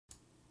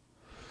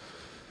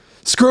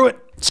Screw it.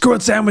 Screw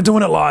it, Sam. We're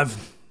doing it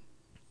live.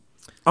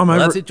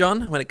 That's it,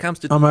 John. When it comes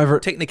to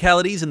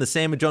technicalities in the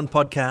Sam and John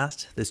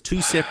podcast, there's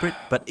two separate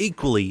but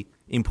equally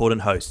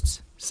important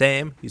hosts.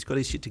 Sam, who's got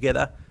his shit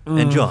together,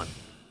 and John,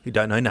 who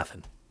don't know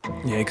nothing.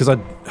 Yeah, because I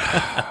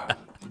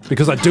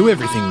do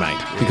everything,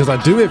 mate. Because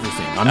I do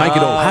everything. I make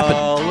it all happen.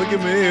 Oh, look at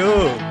me.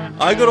 Oh.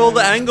 I got all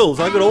the angles.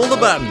 I got all the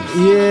buttons.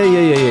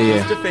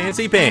 Yeah. Mr.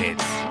 Fancy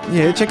Pants.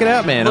 Yeah, check it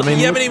out, man. Look, you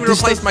haven't even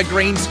replaced my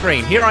green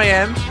screen. Here I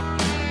am.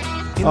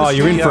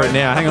 You're in for it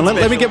now. Hang on,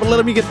 let me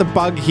get the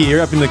bug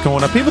here up in the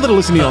corner. People that are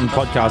listening on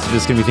podcasts are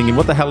just going to be thinking,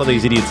 what the hell are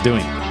these idiots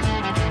doing?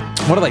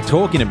 What are they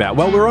talking about?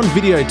 Well, we're on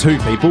video too,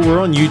 people. We're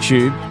on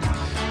YouTube.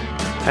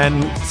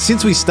 And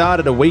since we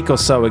started a week or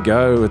so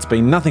ago, it's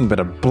been nothing but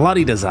a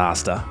bloody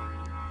disaster.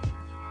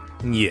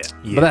 Yeah.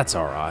 But that's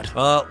all right.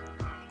 Well,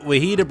 we're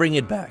here to bring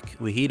it back.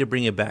 We're here to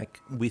bring it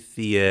back with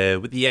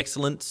the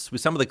excellence, with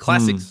some of the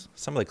classics.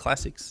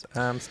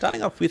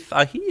 Starting off with,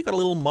 I hear you got a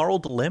little moral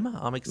dilemma.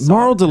 I'm excited.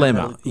 Moral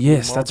dilemma.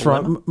 Yes, that's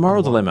right.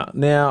 Moral dilemma.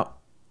 Now,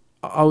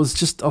 I was,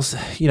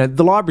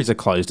 the libraries are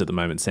closed at the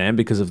moment, Sam,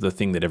 because of the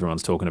thing that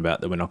everyone's talking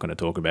about that we're not going to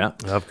talk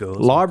about. Of course.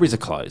 Libraries are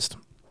closed.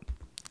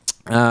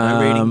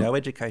 No reading, no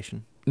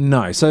education.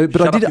 No. So,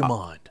 but Shut up your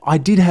mind. I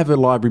did have a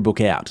library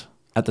book out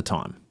at the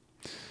time.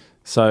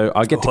 So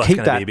I get to keep that. It's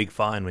going to be a big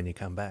fine when you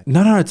come back.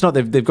 No, it's not.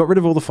 They've got rid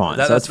of all the fines.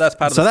 That's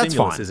part of the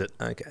stimulus, is it?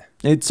 Okay.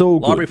 It's all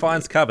good. Library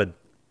fines covered.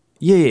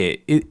 Yeah,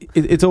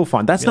 it's all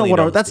fine. That's not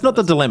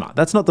the dilemma.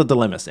 That's not the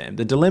dilemma, Sam.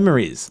 The dilemma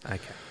is, okay.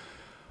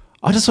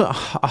 I'm just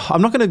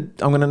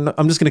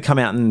gonna come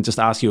out and just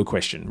ask you a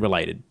question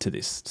related to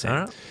this, Sam. All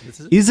right.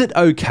 Is it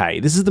okay?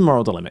 This is the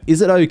moral dilemma.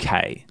 Is it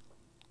okay?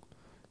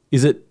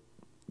 Is it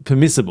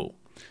permissible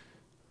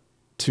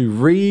to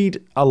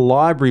read a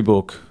library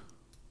book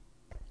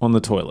on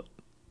the toilet?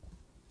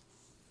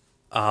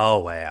 Oh,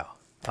 wow.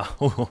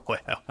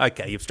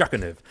 Okay, you've struck a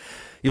nerve.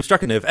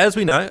 As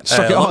we know.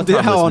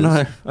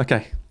 No.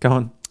 Okay, go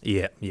on.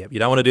 Yeah. You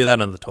don't want to do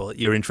that on the toilet.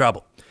 You're in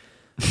trouble.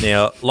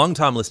 Now,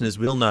 long-time listeners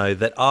will know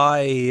that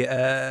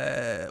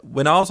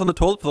when I was on the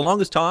toilet for the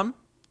longest time,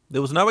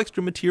 there was no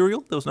extra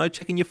material. There was no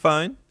checking your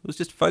phone. It was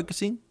just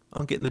focusing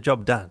on getting the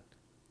job done.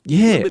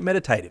 Yeah. A little bit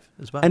meditative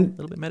as well. And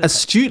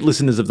astute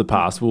listeners of the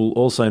past will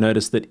also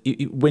notice that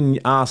when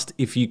asked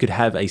if you could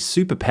have a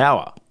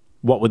superpower,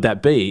 what would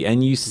that be?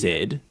 And you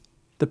said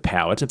the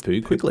power to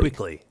poo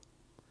quickly.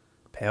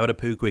 Power to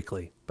poo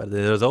quickly. But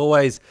there's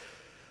always...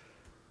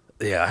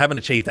 Yeah, I haven't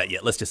achieved that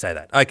yet. Let's just say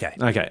that.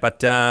 Okay.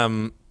 But,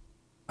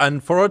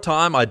 and for a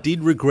time, I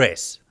did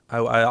regress.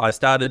 I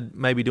started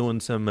maybe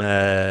doing some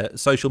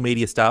social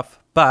media stuff.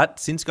 But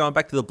since going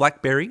back to the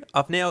BlackBerry,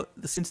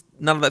 since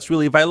none of that's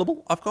really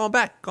available, I've gone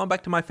back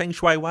to my Feng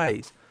Shui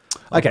ways.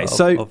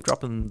 Of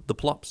dropping the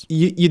plops.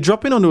 You're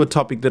dropping onto a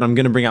topic that I'm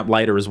going to bring up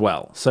later as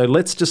well. So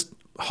let's just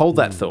hold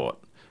that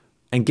thought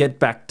and get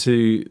back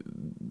to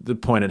the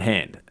point at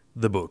hand.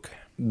 The book.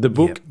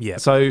 Yeah.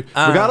 So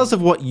regardless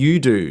of what you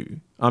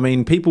do, I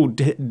mean, people,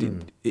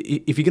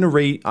 if you're going to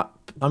read,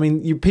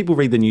 people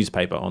read the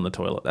newspaper on the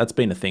toilet. That's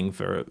been a thing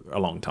for a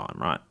long time,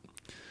 right?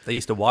 They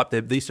used to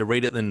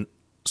read it, then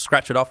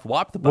scratch it off,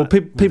 wipe the butt.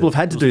 Well, people have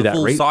had to do that.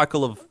 The full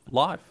cycle of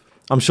life.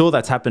 I'm sure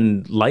that's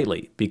happened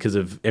lately because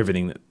of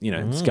everything that,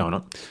 is going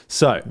on.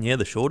 So yeah,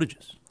 the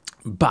shortages.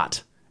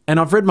 And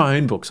I've read my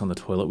own books on the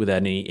toilet without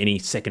any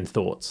second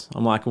thoughts.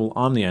 I'm like, well,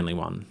 I'm the only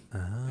one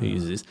who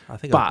uses this. I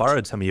think I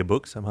borrowed some of your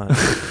books somehow.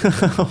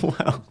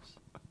 Well,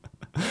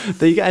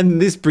 there you go. And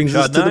this brings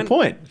us to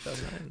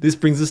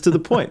the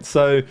point.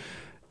 So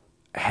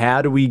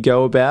how do we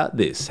go about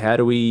this? How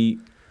do we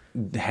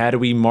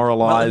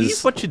moralize? Well,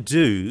 here's what you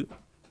do.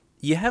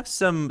 You have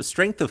some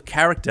strength of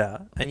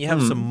character and you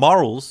have some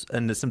morals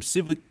and some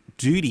civic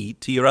duty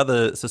to your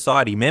other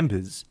society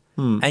members.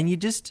 And you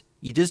just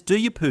do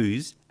your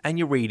poos and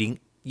your reading.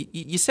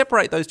 You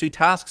separate those two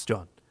tasks,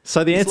 John.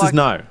 So the answer is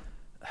no.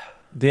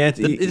 The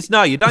answer is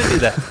no, you don't do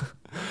that.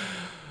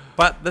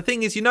 But the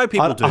thing is, people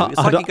do. It's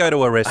like you go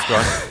to a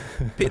restaurant.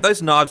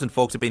 Those knives and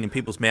forks have been in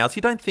people's mouths.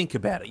 You don't think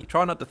about it. You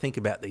try not to think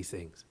about these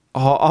things.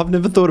 Oh, I've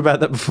never thought about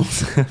that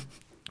before.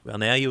 Well,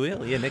 now you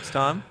will. Yeah, next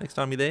time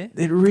you're there.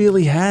 It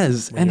really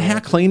has. And how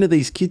clean are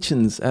these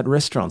kitchens at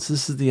restaurants?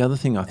 This is the other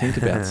thing I think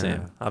about,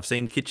 Sam. I've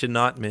seen kitchen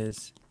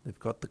nightmares. They've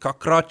got the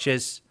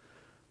cockroaches.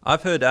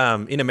 I've heard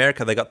in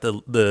America they got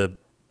the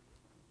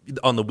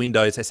on the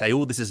windows they say,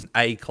 oh, this is an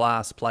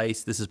A-class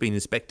place. This has been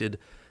inspected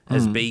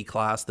as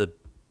B-class, the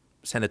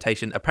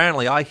sanitation.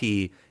 Apparently I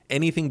hear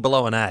anything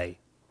below an A,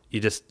 you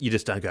just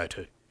don't go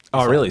to.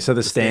 Oh, really? So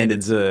the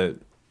standards are...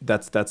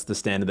 That's the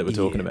standard that we're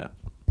talking about.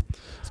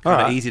 It's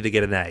kind of easy to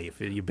get an A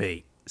if you're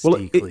B.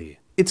 Clear.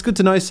 It's good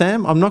to know,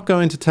 Sam. I'm not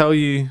going to tell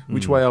you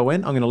which way I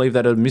went. I'm going to leeve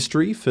that a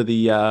mystery for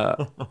the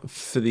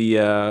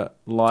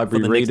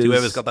library readers.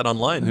 Whoever's got that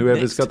online.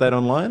 Got that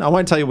online. I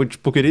won't tell you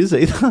which book it is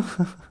either.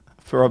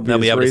 For obvious They'll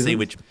be able reasons. to see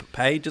which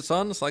page it's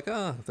on. It's like,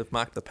 they've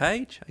marked the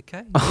page.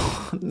 Okay.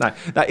 No,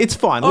 it's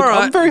fine. Look,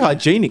 I'm very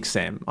hygienic,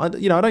 Sam.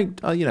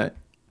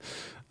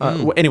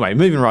 Anyway,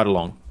 moving right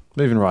along.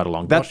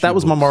 That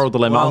was my moral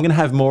dilemma. I'm going to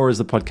have more as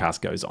the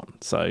podcast goes on.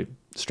 So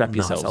Strap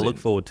yourselves I look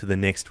in. forward to the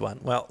next one.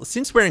 Well,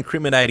 since we're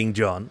incriminating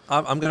John,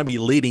 I'm going to be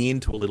leading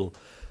into a little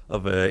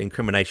of an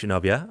incrimination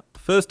of you.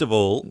 First of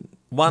all,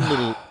 one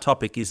little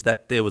topic is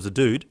that there was a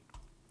dude,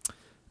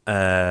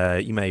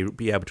 you may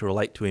be able to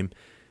relate to him,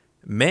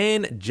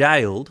 man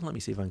jailed, let me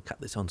see if I can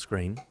cut this on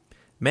screen,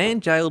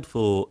 man jailed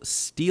for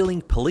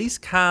stealing police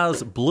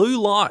cars' blue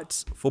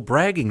lights for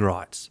bragging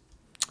rights.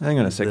 Hang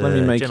on a sec. Let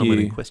me make gentleman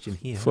you. in question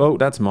here. Oh,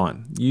 that's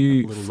mine.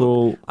 You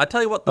full. I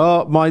tell you what.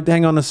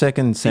 Hang on a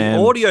second, Sam.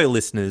 The audio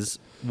listeners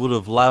would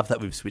have loved that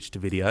we've switched to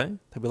video.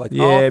 They'd be like,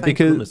 yeah,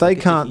 because they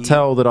can't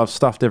tell that I've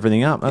stuffed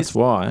everything up. That's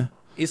why.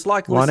 It's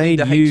like listening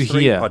to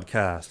H3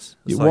 podcasts.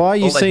 Why are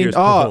you seeing?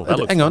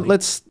 Oh, hang on.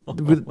 Let's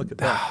look at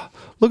that.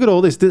 Look at all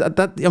this.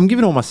 I'm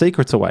giving all my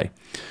secrets away.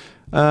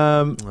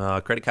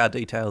 Credit card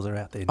details are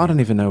out there now. I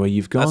don't even know where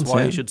you've gone. That's why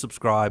Sam. you should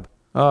subscribe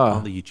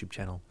on the YouTube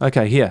channel.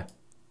 Okay, here.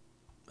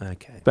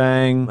 Okay.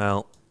 Bang.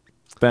 Well.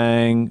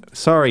 Bang.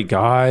 Sorry,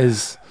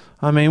 guys.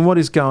 I mean, what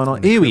is going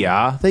on? Here we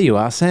are. There you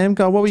are, Sam.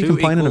 God, what were you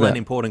complaining about? And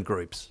important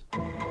groups.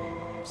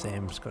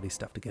 Sam's got his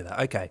stuff together.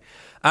 Okay.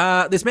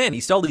 This man, he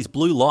stole these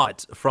blue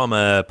lights from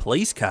a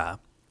police car.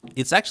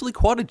 It's actually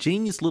quite a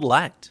genius little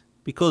act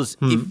because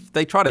if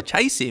they try to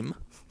chase him,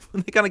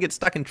 they're going to get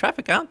stuck in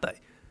traffic, aren't they?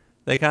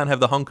 They can't have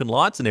the honking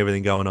lights and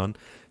everything going on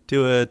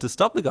to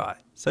stop the guy.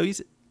 So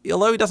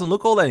although he doesn't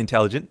look all that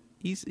intelligent,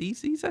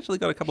 he's actually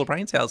got a couple of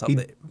brain cells up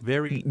there.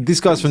 This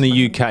guy's from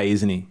the UK,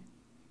 isn't he?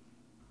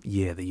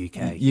 Yeah, the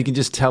UK. You can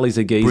just tell he's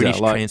a geezer. British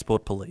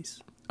Transport Police.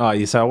 Oh,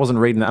 yeah, so I wasn't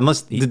reading that.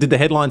 Unless, did the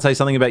headline say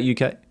something about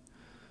UK?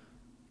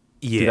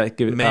 Yeah,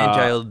 man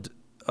jailed.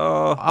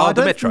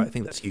 The Metro, I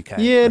think that's UK.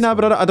 Yeah, that's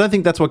but I don't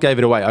think that's what gave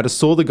it away. I just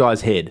saw the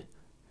guy's head.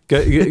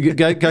 Go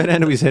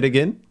down to his head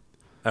again.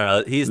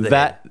 Here's the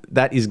head.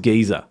 That is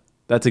geezer.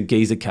 That's a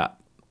geezer cut.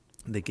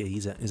 The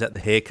geezer. Is that the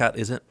haircut,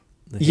 is it?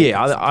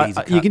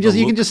 Yeah, you can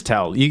just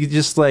tell. You can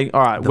just like,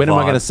 all right, when am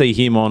I going to see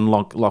him on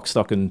Lock,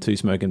 Stock and Two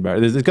Smoking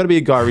Barrels? There's got to be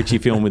a Guy Ritchie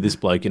film with this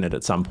bloke in it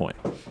at some point.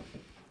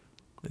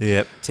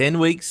 Yep. 10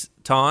 weeks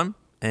time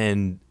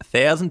and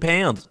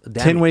 £1,000.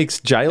 10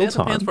 weeks jail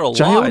time. For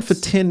jail for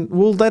 10.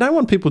 Well, they don't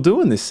want people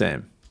doing this,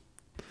 Sam.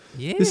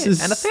 Yeah, and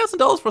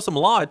 $1,000 for some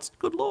lights.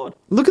 Good Lord.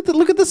 Look at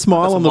the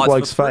smile on the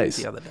bloke's face.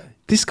 The other day.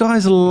 This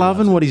guy's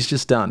loving what he's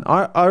just done.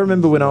 I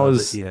remember when I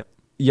was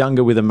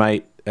younger with a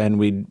mate and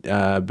we'd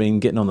been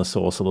getting on the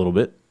sauce a little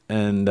bit.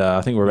 And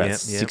I think we were about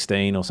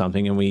 16 or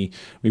something. And we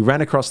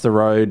ran across the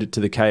road to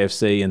the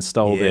KFC and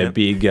stole their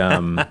big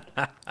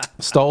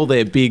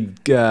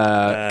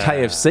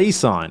KFC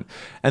sign.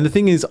 And the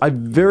thing is,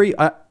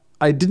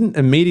 I didn't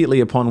immediately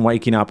upon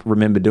waking up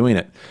remember doing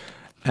it.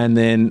 And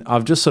then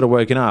I've just sort of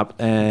woken up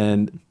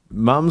and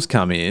Mum's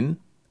come in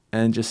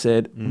and just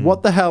said,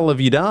 "What the hell have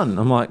you done?"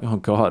 I'm like, "Oh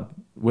God,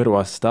 where do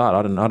I start?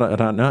 I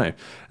don't know."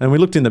 And we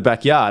looked in the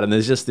backyard and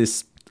there's just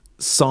this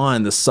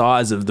sign the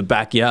size of the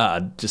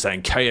backyard just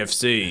saying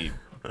KFC,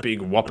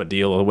 big whopper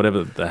deal or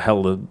whatever the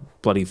hell the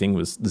bloody thing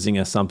was, the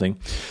Zinger something.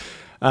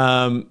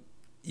 So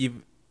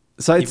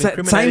it's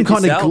that same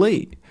kind of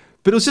glee.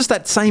 But it was just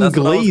that same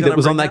glee that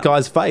was on that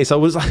guy's face. I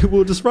was like,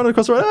 we'll just run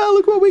across the road. Oh,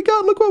 look what we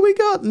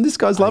got. And this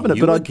guy's loving it.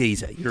 But a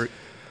geezer.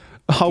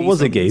 I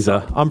was a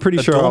geezer. I'm pretty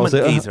sure I was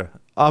a geezer.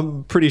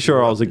 I'm pretty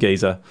sure I was a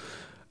geezer.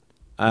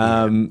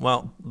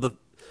 Well,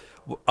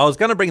 I was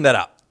going to bring that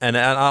up. And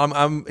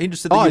I'm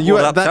interested that you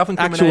brought up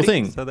self-incriminating. Actual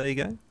thing. So there you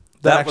go.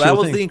 That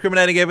was the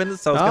incriminating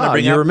evidence I was going to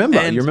bring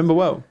up. You remember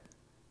well.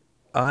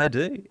 I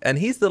do. And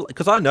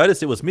because I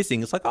noticed it was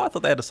missing. It's like, I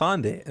thought they had a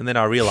sign there. And then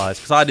I realised,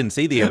 because I didn't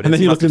see the evidence. And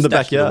then you looked in the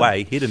backyard.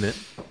 Away, hidden it.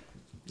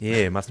 Yeah,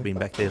 it must have been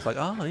back there. It's like,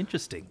 oh,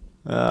 interesting.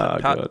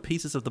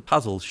 Pieces of the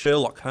puzzle.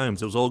 Sherlock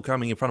Holmes. It was all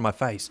coming in front of my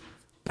face.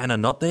 Banner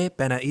not there.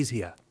 Banner is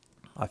here.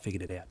 I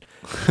figured it out.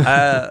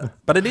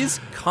 But it is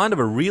kind of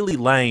a really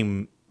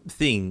lame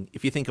thing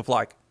if you think of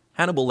like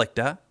Hannibal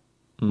Lecter.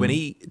 When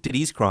he did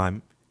his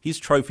crime, his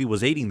trophy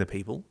was eating the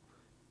people.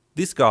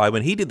 This guy,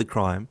 when he did the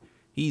crime,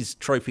 his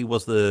trophy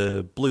was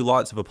the blue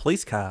lights of a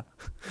police car.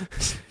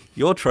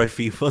 Your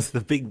trophy was the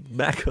Big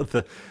Mac of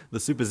the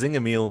Super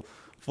Zinger Meal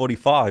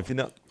 45. You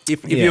know,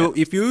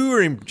 if you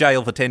were in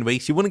jail for 10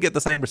 weeks, you wouldn't get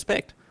the same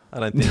respect. I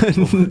don't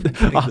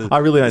think. I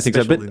really don't think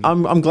so. But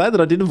I'm glad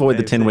that I did avoid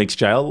the 10 weeks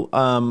jail.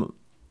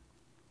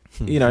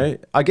 You know,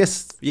 I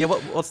guess. Yeah,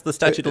 what's the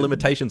statute of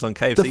limitations on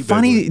KFC? Do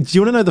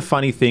you want to know the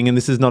funny thing? And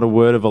this is not a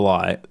word of a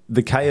lie.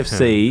 The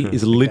KFC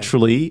is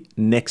literally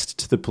next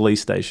to the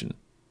police station.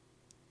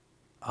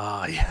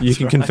 Oh, yeah. You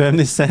can confirm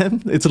this, Sam?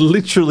 It's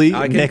literally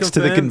next to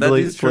the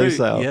police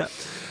station. Yeah.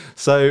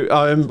 So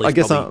I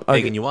guess I'm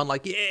egging you on,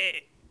 like,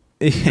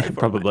 yeah,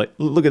 probably.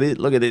 Look at it.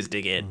 Look at this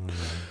dickhead.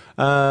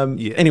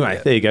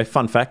 Anyway, there you go.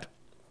 Fun fact.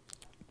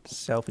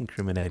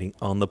 Self-incriminating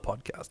on the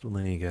podcast. Well,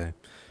 there you go.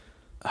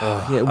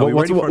 Are we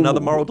ready for another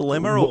moral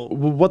dilemma? Or?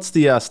 What's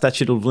the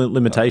statute of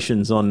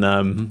limitations on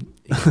those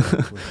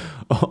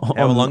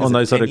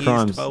sort of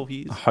crimes? 12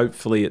 years?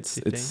 Hopefully it's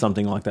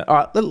something like that. All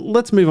right,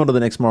 let's move on to the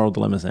next moral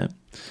dilemma, Sam.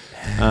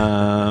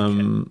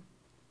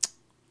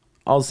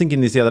 I was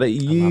thinking this the other day.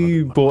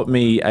 You bought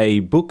me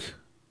a book.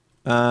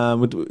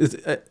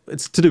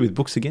 It's to do with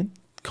books again.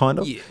 kind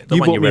of. Yeah, the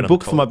you one bought you me a read on the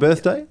book for my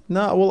toilet, birthday?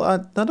 No, well, I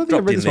don't think I Dropped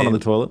read in this one on there.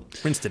 the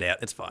toilet. Rinsed it out.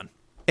 It's fine.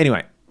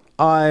 Anyway,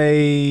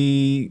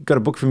 I got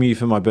a book from you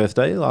for my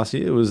birthday last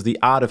year. It was The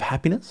Art of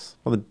Happiness,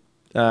 or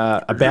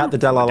about the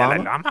Dalai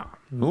Lama.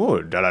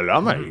 Oh, Dalai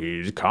Lama,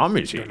 he's calm,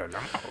 is he? Be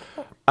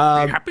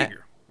happy.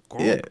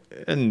 Yeah,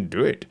 and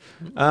do it.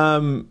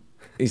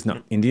 He's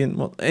not Indian.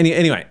 Well,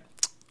 anyway.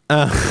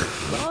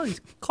 Well,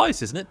 he's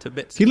close, isn't it? To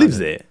Tibet. He lives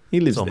there. He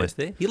lives It's almost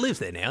there. He lives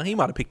there now. He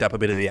might have picked up a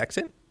bit of the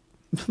accent.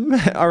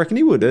 there. I reckon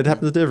he would. It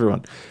happens to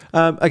everyone.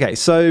 Okay,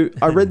 so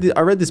I read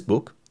this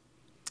book,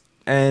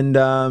 and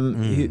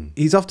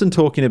he's often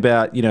talking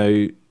about, you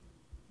know,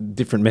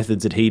 different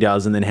methods that he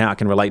does, and then how it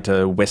can relate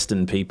to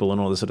Western people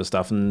and all this sort of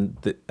stuff. And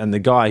the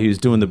guy who's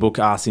doing the book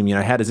asks him, you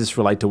know, how does this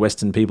relate to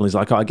Western people? And he's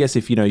like, oh, I guess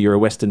if, you know, you're a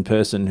Western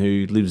person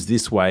who lives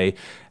this way,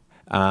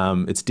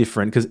 it's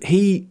different, because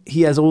he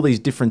has all these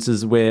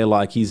differences where,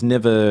 like, he's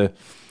never,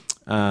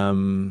 he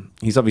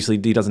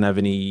doesn't have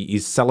any,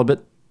 he's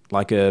celibate,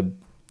 like a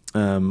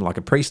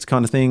priest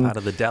kind of thing. Part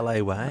of the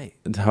Dalai way.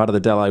 Part of the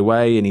Dalai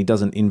way, and he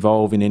doesn't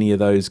involve in any of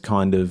those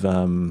kind of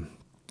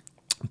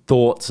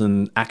thoughts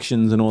and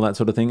actions and all that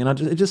sort of thing.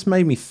 And it just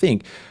made me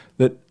think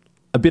that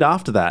a bit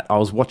after that, I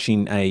was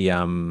watching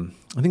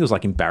I think it was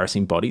like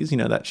Embarrassing Bodies, you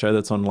know, that show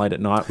that's on late at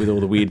night with all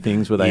the weird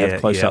things where they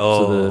have close-ups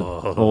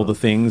of all the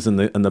things and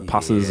the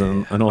pusses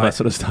and all that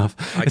sort of stuff.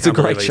 It's a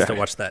great show. I used to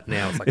watch that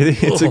now. It's like,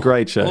 it's a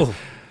great show.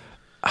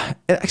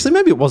 Actually,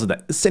 maybe it wasn't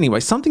that.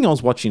 Anyway, something I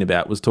was watching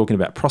about was talking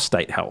about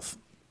prostate health.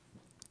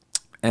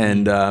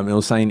 And it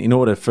was saying in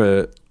order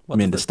for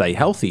men to stay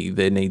healthy,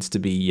 there needs to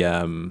be...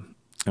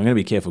 I'm going to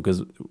be careful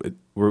because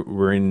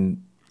we're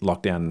in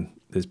lockdown.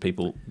 There's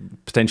people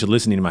potentially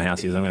listening to my house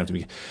here, so I'm going to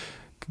have to be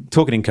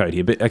talking in code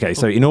here. But okay,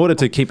 so in order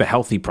to keep a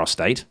healthy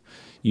prostate,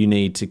 you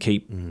need to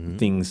keep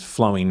things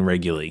flowing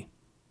regularly,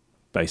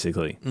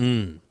 basically.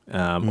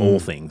 All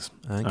things.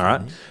 Okay. All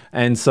right.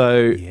 And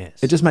so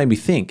it just made me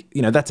think,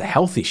 you know, that's a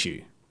health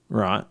issue,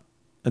 right?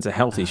 That's a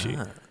health issue.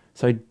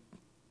 So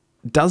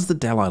does the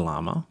Dalai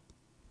Lama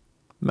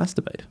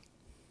masturbate?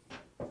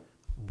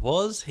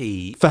 Was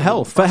he for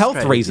health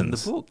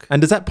reasons? In the book?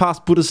 And does that pass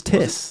Buddha's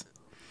tests?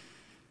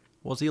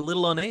 Was he a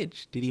little on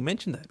edge? Did he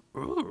mention that?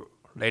 Ooh,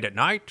 late at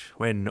night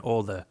when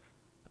all the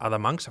other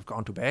monks have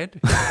gone to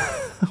bed?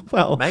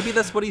 Well, maybe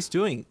that's what he's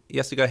doing. He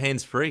has to go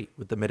hands free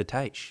with the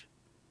meditation.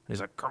 He's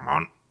like, "Come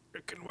on,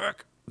 it can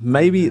work."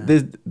 Maybe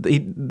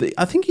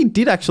I think he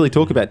did actually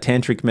talk about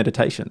tantric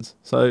meditations.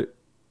 So,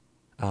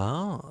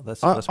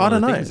 that's one I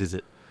don't know. Things, is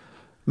it?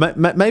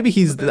 Maybe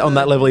he's on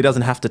that level. He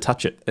doesn't have to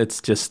touch it.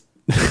 It's just.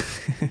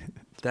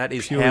 That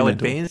is how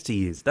advanced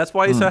he is. That's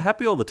why he's so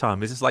happy all the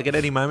time. He's just like at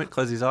any moment,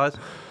 close his eyes,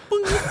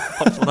 boing,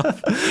 pops one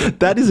off.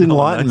 That is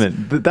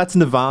enlightenment. That's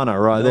nirvana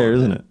right there,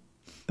 isn't it?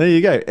 There you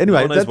go.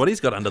 Anyway, no one knows what he's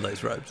got under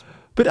those robes.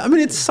 But I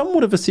mean, it's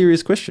somewhat of a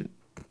serious question.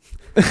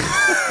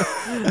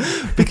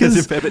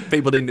 Because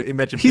people didn't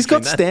imagine he's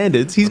got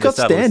standards. He's got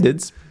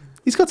standards.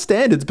 He's got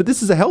standards, but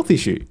this is a health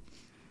issue.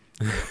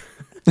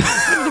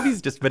 If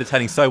he's just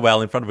meditating so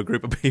well in front of a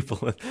group of people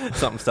and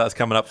something starts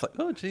coming up, it's like,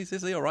 oh,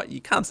 Jesus, is he all right? You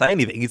can't say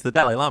anything. He's the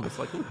Dalai Lama. It's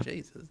like, oh,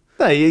 Jesus.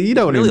 No, you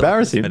don't want to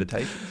embarrass him.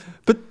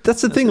 But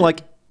that's the thing,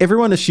 like,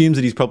 everyone assumes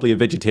that he's probably a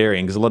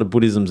vegetarian because a lot of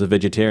Buddhisms are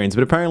vegetarians.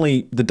 But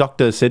apparently the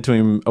doctor said to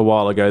him a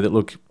while ago that,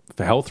 look,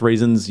 for health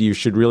reasons, you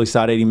should really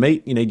start eating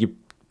meat. You need your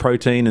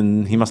protein,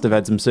 and he must have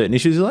had some certain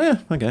issues. He's like,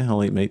 yeah, okay,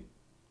 I'll eat meat.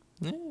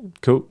 Yeah.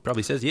 Cool.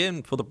 Probably says, yeah,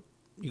 and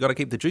you got to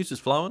keep the juices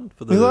flowing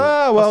for the.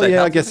 Oh, well,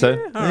 yeah, I guess so.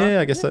 Yeah,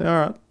 I guess so.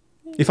 All right.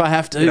 If I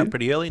have to get up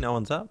pretty early, no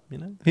one's up. You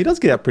know, he does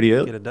get up pretty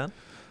early. Get it done.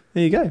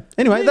 There you go.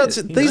 Anyway, these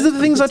are the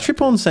things I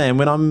trip on, Sam,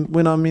 when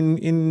I'm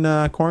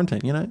in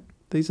quarantine. You know,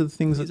 these are the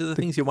things. These are the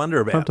things you wonder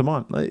about. Come to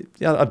mind.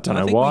 I don't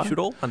know why. We should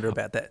all wonder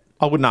about that.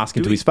 I wouldn't ask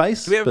him to his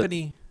face. Do we have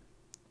any?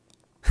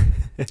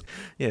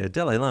 Yeah,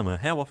 Dalai Lama.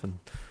 How often?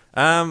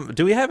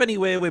 Do we have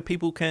anywhere where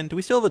people can? Do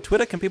we still have a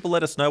Twitter? Can people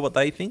let us know what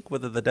they think?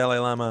 Whether the Dalai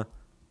Lama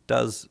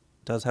does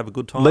have a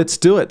good time? Let's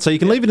do it. So you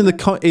can leave it in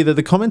the either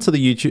the comments of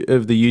the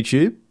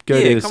YouTube. Go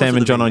to Sam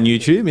and John on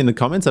YouTube in the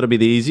comments. That'll be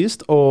the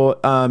easiest. Or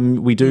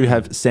we do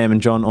have Sam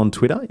and John on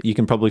Twitter. You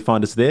can probably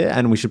find us there,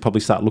 and we should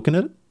probably start looking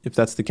at it if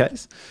that's the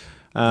case.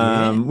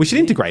 We should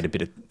integrate a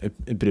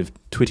bit of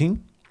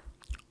twitting.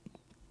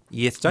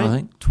 Yes,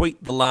 don't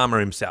tweet the Lama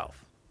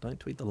himself. Don't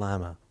tweet the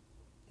Lama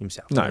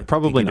himself. No,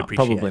 probably not.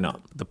 Probably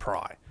not. The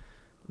pry.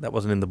 That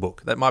wasn't in the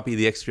book. That might be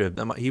the extra.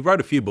 He wrote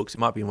a few books. It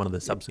might be in one of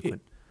the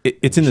subsequent.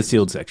 It's in the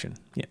sealed section.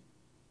 Yeah.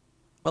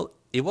 Well,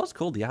 it was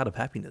called The Art of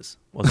Happiness,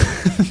 wasn't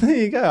it? There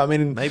you go. I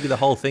mean, maybe the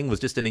whole thing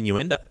was just an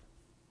innuendo.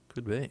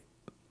 Could be.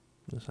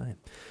 Just saying.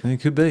 It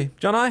could be.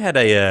 John, I had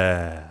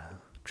a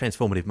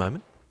transformative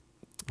moment.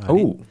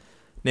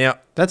 Now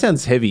that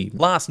sounds heavy.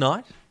 Last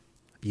night.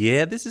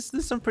 Yeah, this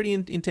is some pretty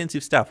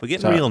intensive stuff. We're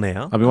getting real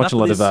now. I've been watching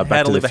a lot of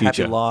Back to the Future. How to Live a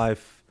Happy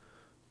Life,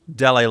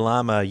 Dalai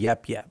Lama,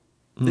 yap.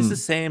 This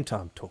is Sam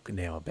time talking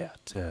now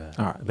about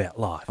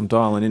life. I'm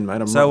dialing in,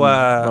 mate. I'm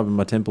rubbing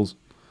my temples.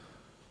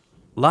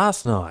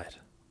 Last night,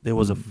 there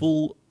was a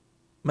full,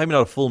 maybe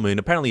not a full moon,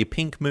 apparently a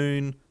pink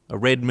moon, a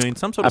red moon,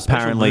 some sort of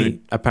special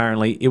moon.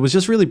 Apparently, it was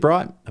just really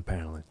bright.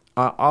 Apparently.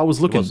 I was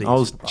looking. I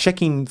was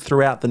checking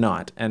throughout the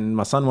night, and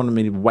my son wanted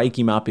me to wake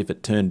him up if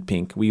it turned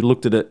pink. We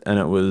looked at it, and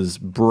it was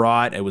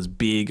bright. It was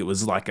big. It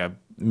was like a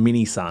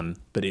mini sun,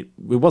 but it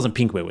wasn't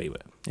pink where we were.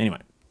 Anyway.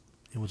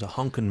 It was a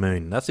honking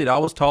moon. That's it. I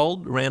was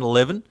told around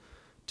 11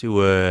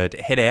 to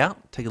head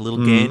out, take a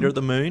little gander at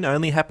the moon.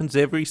 Only happens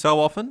every so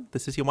often.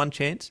 This is your one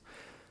chance.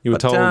 You were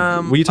told.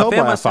 Were you told by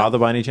our father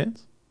by any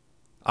chance?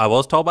 I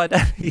was told by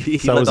Dad. He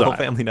let the whole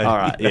family know. All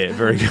right, yeah,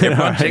 very good.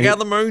 Everyone, check out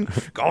the moon.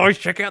 Guys,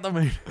 check out the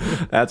moon.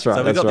 That's right.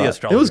 So we got the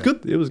astrologer. It was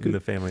good. It was good. In the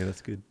family,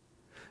 that's good.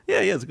 Yeah,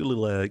 it's a good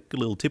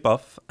little tip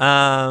off.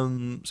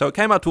 So it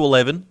came up to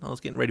 11. I was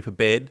getting ready for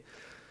bed.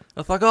 I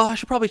was like, I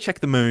should probably check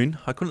the moon.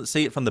 I couldn't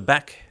see it from the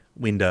back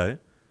window,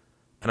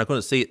 and I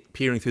couldn't see it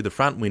peering through the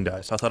front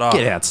window. So I thought,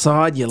 get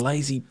outside, you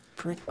lazy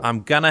prick.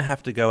 I'm gonna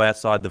have to go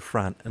outside the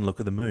front and look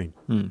at the moon.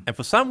 And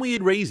for some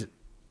weird reason,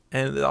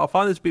 and I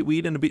find this a bit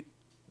weird and a bit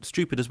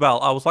stupid as well,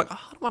 I was like, I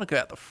don't want to go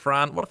out the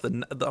front. What if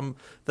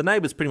the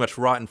neighbour's pretty much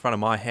right in front of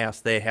my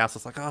house, their house? I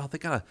was like, they're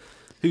gonna.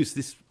 Who's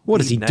this?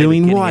 What is he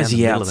doing? Why is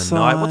he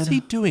outside? What's he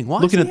doing? Why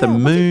looking is he at the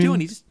moon? What's he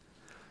doing?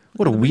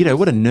 What a weirdo!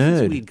 What a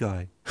nerd! Weird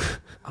guy.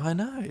 I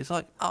know. It's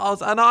like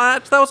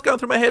that was going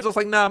through my head. So I was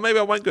like, nah, maybe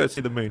I won't go see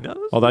the moon. No,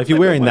 although if you're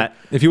wearing that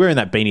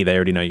beanie, they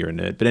already know you're a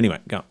nerd. But anyway,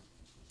 go on.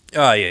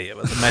 Oh yeah. It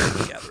was a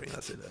magic gathering.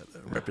 That's it.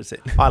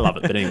 Represent. I love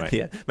it. But anyway,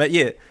 yeah. But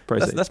yeah,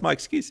 that's my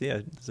excuse.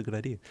 Yeah, that's a good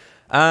idea.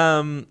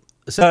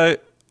 So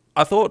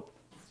I thought,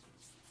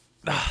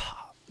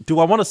 do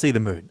I want to see the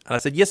moon? And I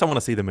said, yes, I want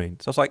to see the moon.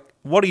 So I was like,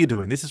 what are you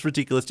doing? This is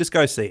ridiculous. Just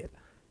go see it.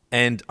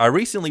 And I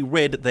recently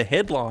read the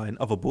headline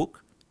of a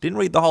book. Didn't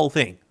read the whole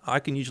thing. I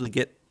can usually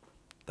get.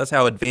 That's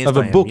how advanced of a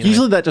I am, book. you know?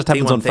 Usually that just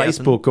happens on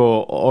 1000. Facebook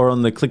or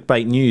on the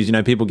clickbait news. You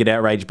know, people get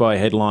outraged by a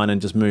headline and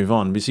just move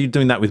on. So you're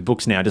doing that with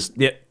books now. Just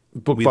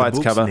book with by its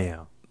cover.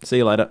 Now. See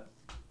you later.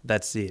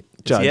 That's it.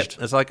 Judged.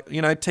 It's like,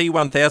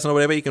 T1000 or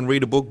whatever. You can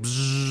read a book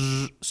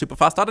super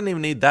fast. I don't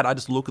even need that. I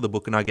just look at the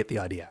book and I get the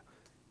idea.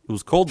 It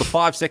was called the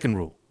 5-second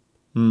rule.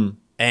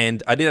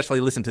 And I did actually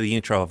listen to the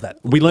intro of that.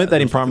 We learnt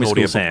that in primary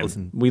school,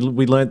 Sam. We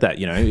learnt that,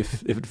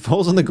 if it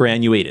falls on the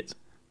ground, you eat it.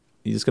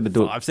 You just got to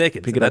do 5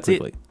 seconds. Pick it up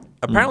quickly.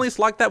 Apparently, it's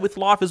like that with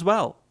life as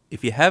well.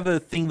 If you have a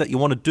thing that you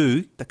want to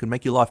do that can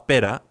make your life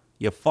better,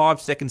 you have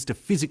 5 seconds to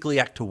physically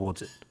act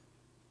towards it.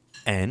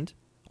 And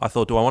I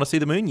thought, do I want to see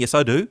the moon? Yes,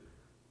 I do.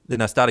 Then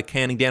I started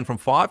counting down from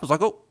 5. I was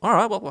like, all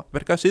right, well, I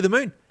better go see the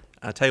moon.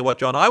 And I tell you what,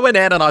 John, I went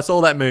out and I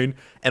saw that moon.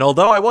 And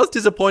although I was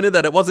disappointed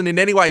that it wasn't in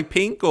any way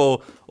pink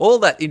or all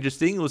that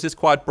interesting, it was just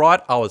quite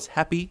bright, I was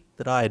happy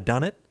that I had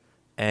done it.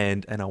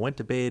 And I went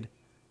to bed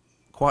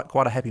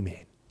quite a happy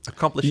man,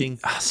 accomplishing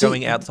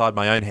going outside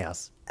my own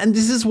house. And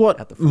this is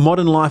what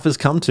modern life has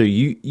come to.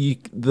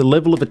 The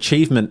level of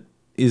achievement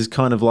is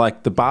kind of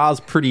like the bar's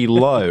pretty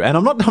low. And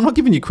I'm not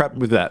giving you crap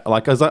with that.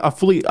 Like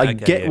I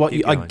get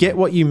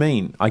what you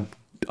mean.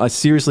 I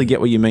seriously get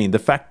what you mean. The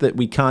fact that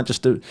we can't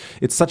just do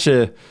it's such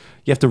a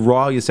you have to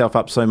rile yourself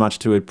up so much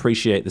to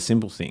appreciate the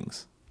simple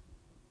things.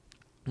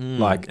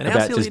 Like and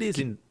how silly it is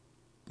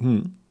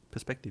in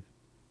perspective.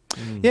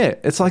 Yeah,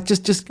 it's like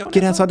just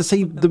get outside to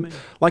see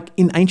like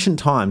in ancient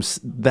times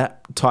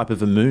that type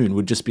of a moon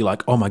would just be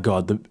like, oh my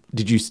god,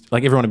 did you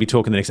like everyone would be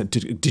talking the next day,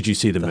 did you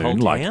see the moon? Whole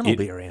like town will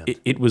be around.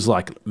 It was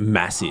like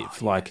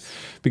massive, like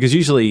because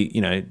usually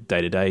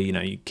day to day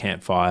you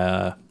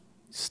campfire,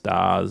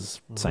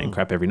 stars, same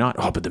crap every night.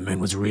 Oh, but the moon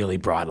was really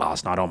bright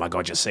last night. Oh my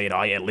god, you see it?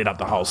 Oh yeah, it lit up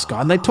the whole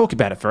sky, and they talk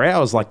about it for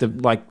hours, like they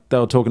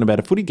were talking about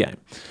a footy game.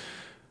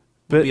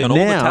 But on now, all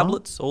the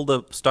tablets, all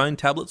the stone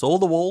tablets, all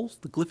the walls,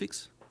 the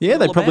glyphics. Yeah,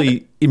 they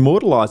probably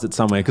immortalised it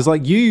somewhere because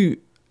like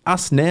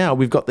us now,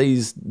 we've got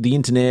the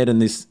internet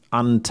and this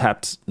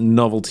untapped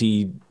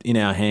novelty in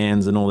our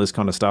hands and all this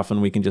kind of stuff,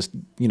 and we can just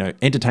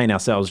entertain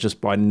ourselves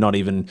just by not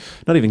even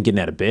getting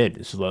out of bed.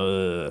 It's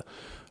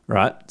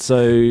right.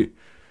 So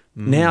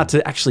now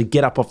to actually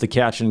get up off the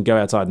couch and go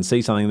outside and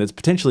see something that's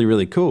potentially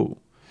really cool,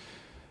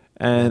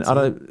 and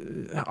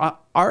I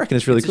reckon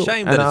it's really cool. It's a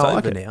shame that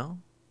it's over now.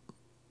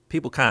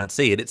 People can't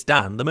see it. It's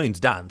done. The moon's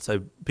done.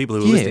 So people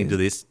who are listening to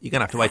this, you're going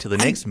to have to wait till the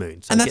next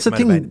moon. So and that's the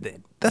thing.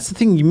 Then. That's the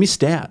thing. You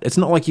missed out. It's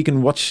not like you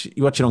can watch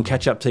it on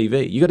catch-up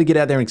TV. You got to get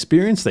out there and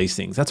experience these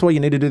things. That's why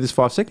you need to do this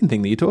 5-second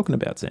thing that you're talking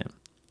about, Sam.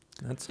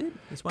 That's it.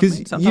 That's what I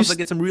mean. Sometimes I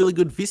get some really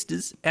good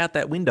vistas out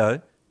that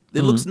window.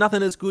 It looks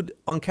nothing as good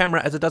on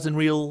camera as it does in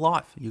real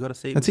life. You got to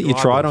see. That's it. You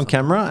try it on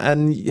camera,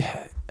 and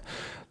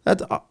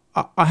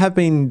I have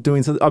been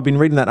doing. I've been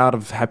reading that Art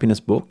of Happiness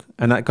book,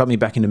 and that got me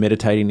back into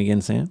meditating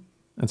again, Sam.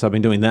 And so I've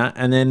been doing that.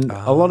 And then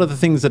a lot of the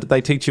things that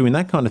they teach you in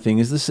that kind of thing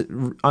is this.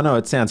 I know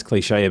it sounds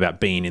cliche about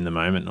being in the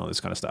moment and all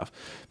this kind of stuff.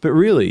 But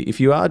really, if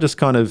you are just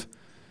kind of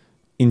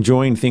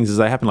enjoying things as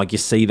they happen, like you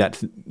see that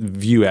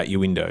view out your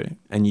window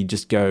and you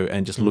just go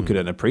and just look at it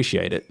and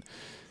appreciate it.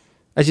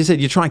 As you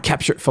said, you try and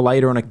capture it for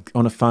later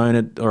on a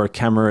phone or a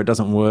camera. It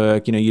doesn't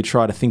work. You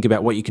try to think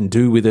about what you can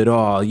do with it.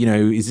 Oh,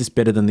 is this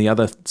better than the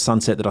other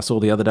sunset that I saw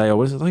the other day? Or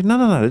what is it? Like,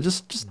 no.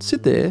 Just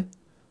sit there,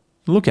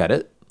 look at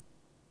it,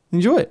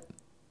 enjoy it.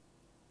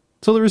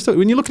 That's all there is to it.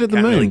 When you look at the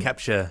moon, really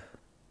capture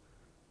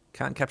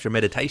can't capture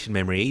meditation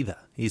memory either.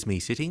 Here's me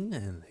sitting,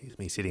 and here's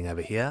me sitting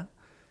over here.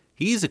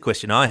 Here's a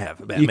question I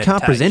have about meditation. You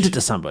can't present it to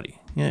somebody.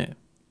 Yeah.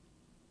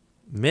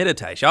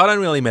 Meditation. I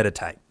don't really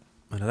meditate,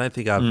 and I don't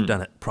think I've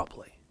done it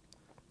properly.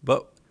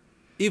 But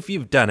if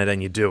you've done it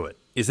and you do it,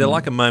 is there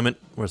like a moment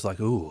where it's like,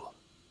 ooh,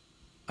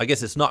 I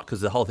guess it's not because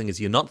the whole thing is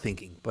you're not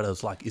thinking, but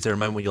it's like, is there a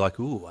moment where you're like,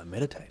 ooh, I'm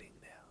meditating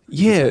now?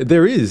 Yeah,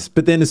 there is.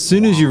 But then as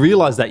soon as you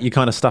realize that, you're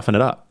kind of stuffing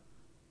it up.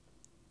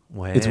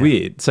 Wow. It's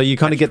weird. So you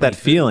kind of get that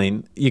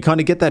feeling. You kind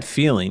of get that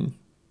feeling.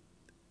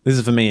 This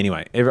is for me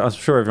anyway. I'm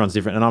sure everyone's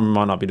different, and I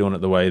might not be doing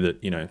it the way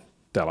that,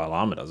 Dalai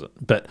Lama does it.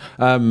 But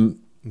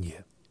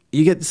Yeah.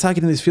 you get sucked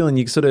into this feeling,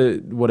 you sort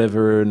of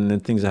whatever, and then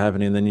things are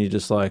happening, and then you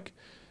just like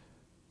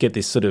get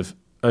this sort of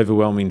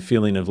overwhelming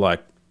feeling of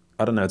like,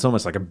 I don't know, it's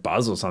almost like a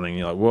buzz or something.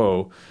 You're like,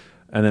 whoa.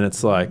 And then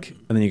it's like,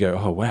 and then you go,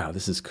 oh, wow,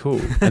 this is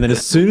cool. And then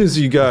as soon as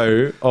you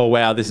go, oh,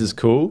 wow, this is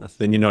cool,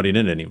 then you're not in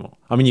it anymore.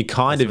 I mean, you're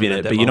kind of in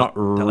it, but you're not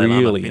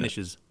really in it.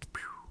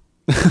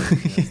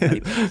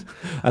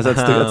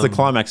 That's the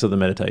climax of the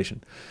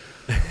meditation.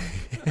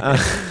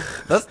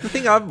 That's the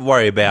thing I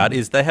worry about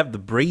is they have the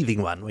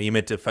breathing one where you're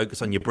meant to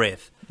focus on your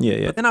breath.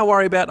 Yeah. But then I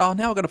worry about,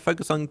 now I've got to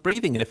focus on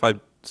breathing. And if I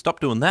stop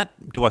doing that,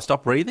 do I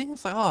stop breathing?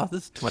 It's like, oh,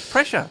 this is too much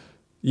pressure.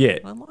 Yeah,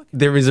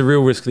 there is a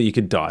real risk that you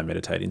could die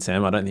meditating,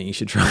 Sam. I don't think you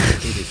should try.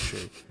 It is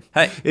true.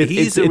 Hey,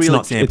 here's a real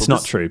example. It's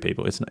not true,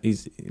 people. It's not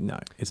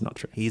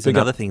true. Here's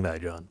another thing, though,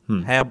 John.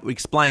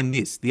 Explain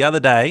this. The other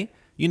day,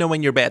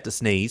 when you're about to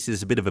sneeze,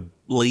 there's a bit of a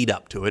lead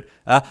up to it.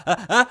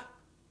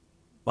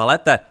 Well,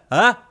 at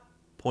that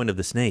point of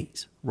the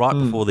sneeze, right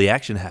before the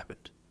action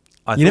happened,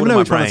 you never know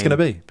which one it's going to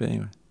be. But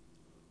anyway,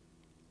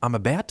 I'm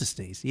about to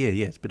sneeze. Yeah,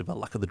 it's a bit of a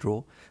luck of the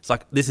draw. It's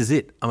like, this is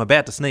it. I'm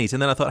about to sneeze. And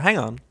then I thought, hang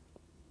on.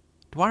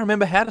 Do I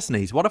remember how to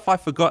sneeze? What if I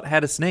forgot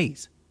how to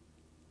sneeze?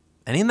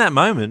 And in that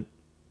moment,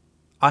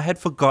 I had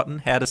forgotten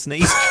how to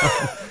sneeze,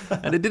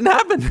 and it didn't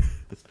happen.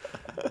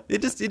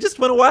 It just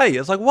went away. I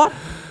was like, what?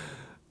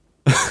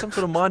 Some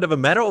sort of mind over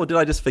matter, or did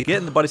I just forget?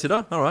 And the body said,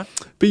 oh, all right.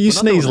 But you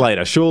sneeze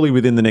later. Surely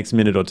within the next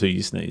minute or two,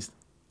 you sneezed.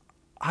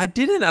 I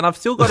didn't, and I've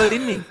still got it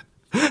in me.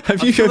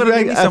 Have you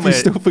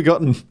still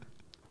forgotten?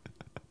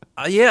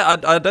 Yeah,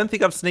 I don't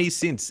think I've sneezed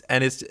since,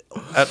 and it's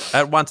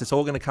at once. It's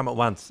all going to come at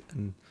once,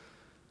 and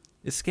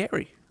it's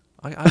scary.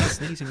 I have a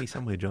sneeze in me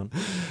somewhere, John.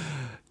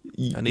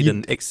 I need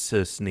an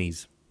extra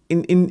sneeze.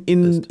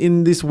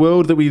 In this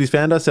world that we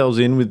found ourselves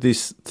in with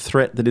this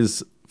threat that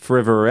is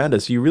forever around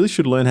us, you really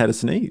should learn how to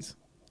sneeze.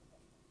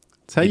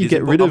 It's how you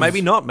get rid of...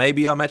 Maybe not.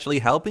 Maybe I'm actually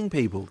helping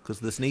people because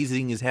the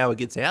sneezing is how it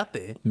gets out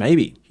there.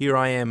 Maybe. Here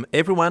I am.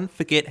 Everyone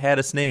forget how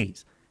to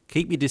sneeze.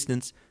 Keep your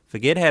distance.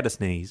 Forget how to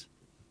sneeze.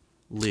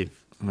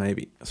 Live.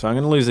 Maybe. So I'm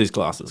going to lose these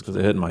glasses because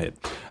they're hurting my head.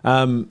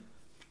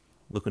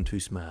 Looking too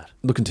smart.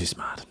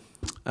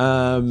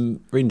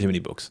 Reading too many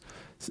books.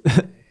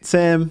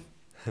 Sam,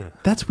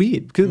 that's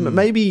weird. Because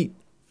maybe...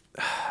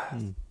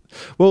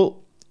 Well,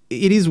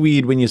 it is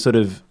weird when you sort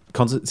of...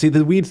 See,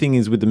 the weird thing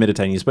is with the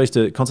meditating, you're supposed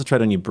to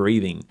concentrate on your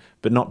breathing,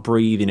 but not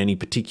breathe in any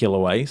particular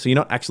way. So you're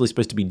not actually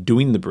supposed to be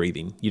doing the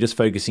breathing. You're just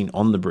focusing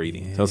on the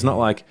breathing. Yeah. So it's not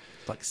like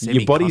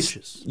your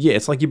body's... Yeah,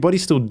 it's like your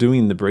body's still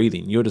doing the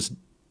breathing. You're just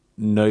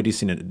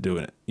noticing it and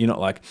doing it. You're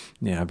not like,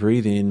 now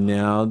breathe in,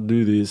 now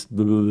do this,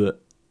 blah, blah, blah.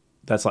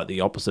 That's like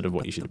the opposite of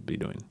what you should be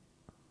doing.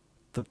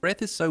 The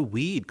breath is so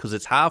weird because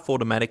it's half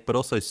automatic, but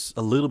also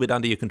a little bit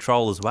under your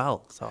control as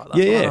well. So that's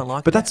why I don't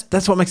like but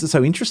that's what makes it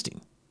so interesting.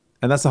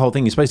 And that's the whole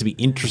thing. You're supposed to be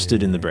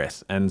interested in the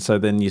breath. And so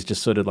then you're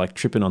just sort of like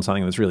tripping on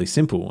something that's really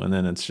simple. And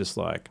then it's just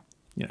like,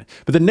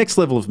 But the next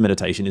level of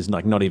meditation is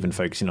like not even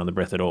focusing on the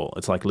breath at all.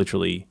 It's like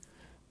literally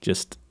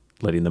just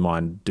letting the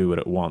mind do what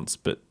it wants,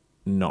 but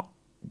not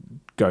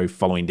go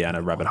following down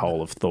a rabbit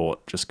hole of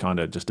thought, just kind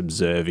of just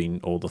observing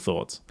all the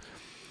thoughts.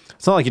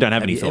 It's not like you don't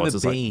have any thoughts.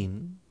 Have you ever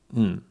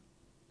been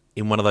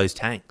in one of those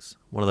tanks?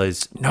 One of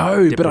those...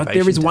 No, but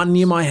there is one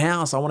near my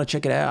house. I want to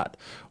check it out.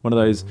 One of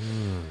those...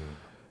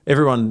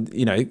 Everyone,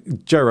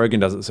 Joe Rogan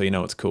does it, so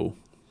it's cool,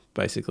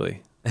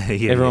 basically.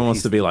 Everyone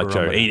wants to be like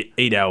Joe,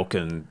 eat elk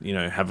and,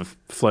 have a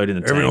float in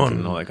a tank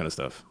and all that kind of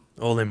stuff.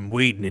 All them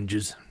weed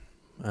ninjas.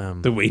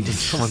 The weed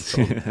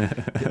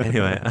ninjas.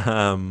 Anyway,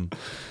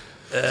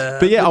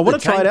 but yeah, I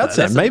want to try it out,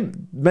 Sam.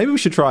 Maybe we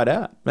should try it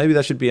out. Maybe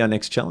that should be our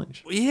next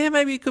challenge. Yeah,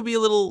 maybe it could be a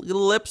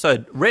little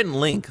episode. Rhett and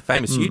Link,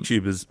 famous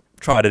YouTubers,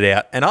 tried it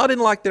out, and I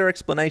didn't like their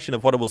explanation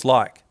of what it was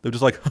like. They were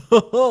just like,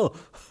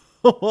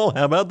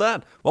 how about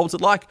that? What was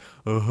it like?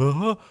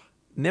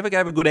 Never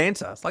gave a good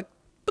answer. It's like,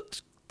 but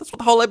that's what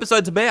the whole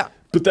episode's about.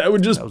 But they were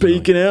just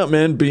peeking out,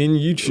 man, being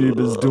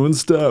YouTubers, doing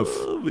stuff.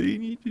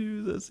 Being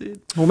YouTubers, that's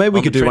it. Well, maybe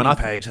we could do one.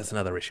 Page, that's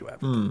another issue.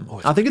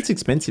 I think it's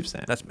expensive,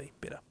 Sam. That's me,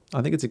 better.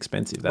 I think it's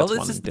expensive. That's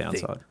one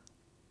downside.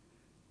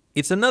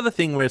 It's another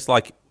thing where it's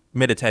like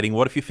meditating.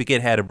 What if you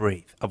forget how to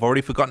breathe? I've already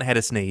forgotten how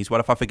to sneeze.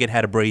 What if I forget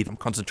how to breathe? I'm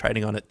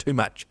concentrating on it too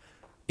much.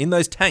 In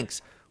those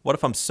tanks, what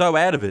if I'm so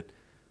out of it,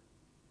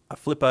 I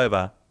flip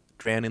over,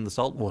 drown in the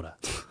salt water?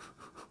 That's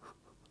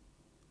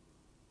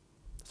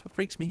what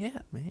freaks me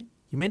out, man.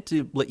 You're meant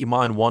to let your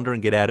mind wander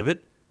and get out of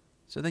it,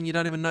 so then you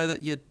don't even know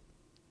that you're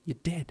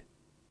dead.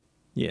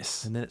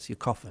 Yes. And then it's your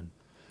coffin,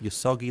 your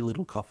soggy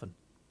little coffin.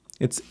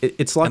 It's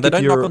like and they if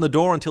don't you're knock on the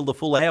door until the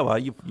full hour.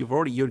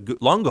 You're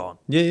long gone.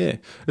 yeah.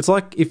 It's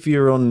like if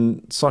you're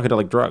on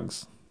psychedelic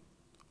drugs,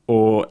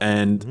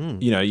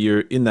 and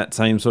you're in that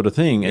same sort of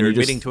thing, You're and you're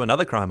admitting just to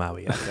another crime, are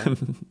we? Okay.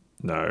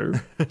 no,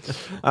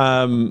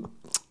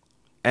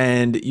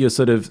 and you're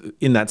sort of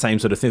in that same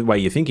sort of way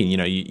you're thinking.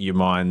 Your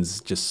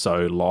mind's just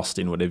so lost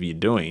in whatever you're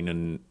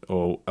doing,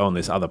 or on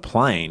this other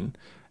plane.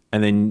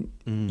 And then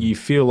you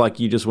feel like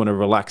you just want to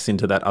relax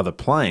into that other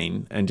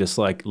plane and just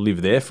like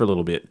live there for a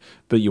little bit.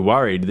 But you're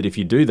worried that if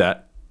you do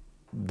that,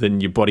 then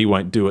your body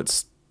won't do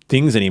its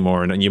things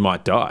anymore and you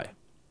might die.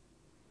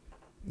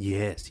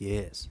 Yes.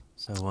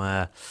 So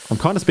I'm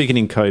kind of speaking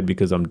in code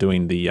because I'm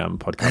doing the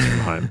podcast from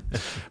home.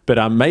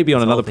 But maybe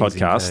on another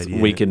podcast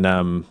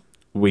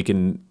we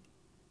can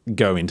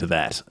go into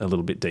that a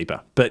little bit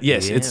deeper. But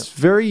yes,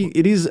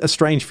 it is a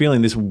strange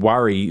feeling, this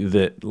worry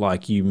that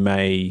like you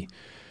may...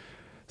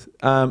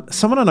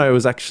 someone I know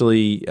was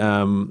actually,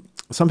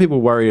 some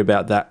people worry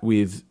about that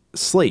with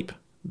sleep,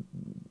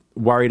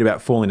 worried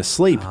about falling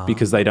asleep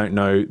because they don't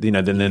know,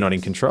 then they're not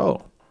in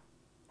control.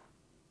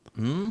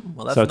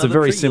 Well, that's so it's a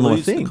very similar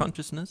thing. thing.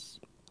 Consciousness.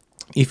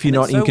 If you're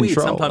not in control,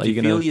 weird. Sometimes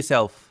you feel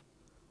yourself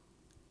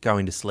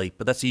going to sleep,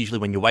 but that's usually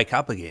when you wake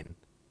up again.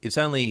 It's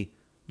only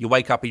you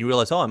wake up and you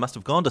realize, I must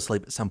have gone to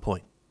sleep at some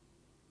point.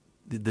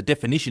 The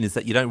definition is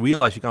that you don't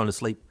realize you're going to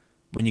sleep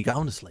when you're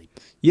going to sleep.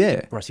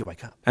 Yeah. Or else you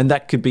wake up. And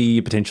that could be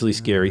a potentially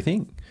scary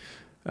thing.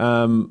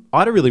 I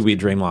had a really weird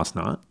dream last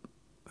night,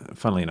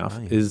 funnily enough,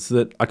 is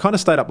that I kind of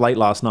stayed up late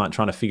last night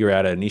trying to figure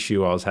out an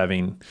issue I was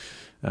having,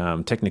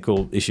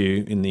 technical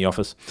issue in the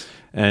office,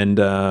 and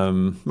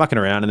mucking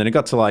around. And then it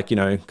got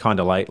to kind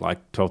of late,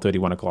 like 12:30,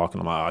 1 o'clock,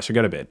 and I'm like, I should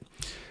go to bed.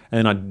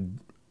 And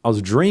I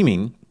was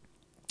dreaming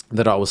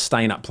that I was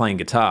staying up playing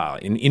guitar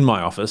in my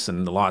office,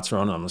 and the lights are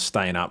on, and I'm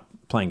staying up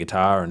playing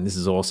guitar, and this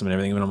is awesome and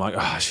everything. And I'm like,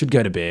 I should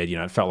go to bed.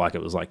 It felt like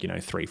it was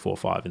 3, 4,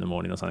 5 in the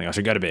morning or something. I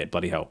should go to bed,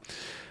 bloody hell.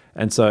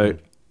 And so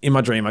in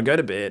my dream, I go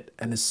to bed,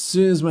 and as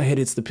soon as my head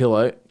hits the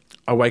pillow,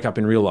 I wake up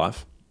in real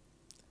life,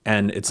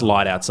 and it's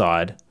light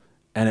outside,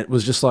 and it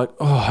was just like,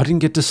 I didn't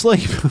get to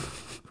sleep.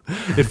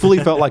 It fully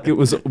felt like it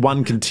was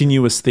one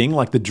continuous thing,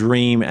 like the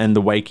dream and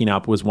the waking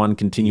up was one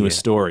continuous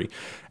story.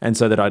 And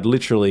so that I'd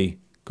literally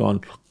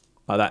gone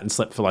like that and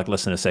slept for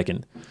less than a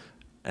second.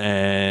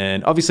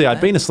 And obviously I'd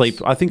been asleep.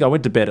 I think I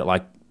went to bed at I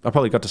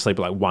probably got to sleep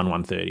at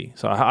 1:30.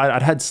 So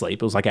I'd had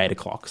sleep. It was 8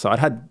 o'clock. So I'd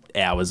had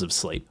hours of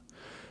sleep.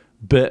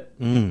 But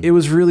it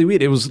was really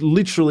weird. It was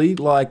literally it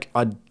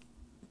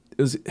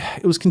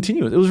was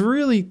continuous. It was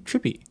really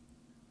trippy.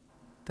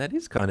 That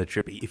is kind of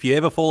trippy. If you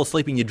ever fall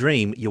asleep in your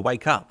dream, you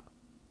wake up.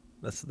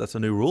 That's a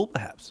new rule,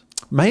 perhaps.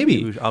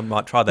 Maybe. I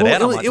might try that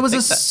out. It was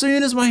as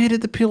soon as my head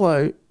hit the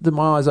pillow that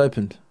my eyes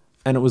opened,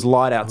 and it was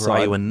light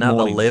outside. Right,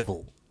 another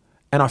level.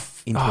 And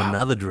into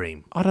another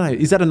dream. I don't know.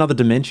 Is that another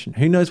dimension?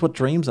 Who knows what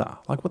dreams are?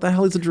 What the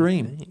hell is a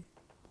dream?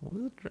 What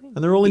is a dream?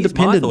 And they're all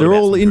independent. They're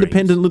all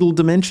independent little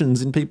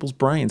dimensions in people's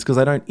brains because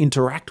they don't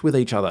interact with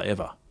each other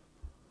ever.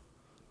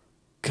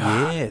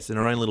 God. Yes, in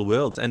our own little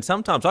worlds. And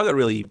sometimes I got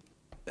really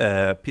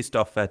pissed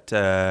off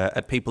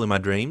at people in my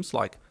dreams.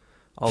 Like,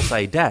 I'll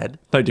say, Dad.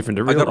 No different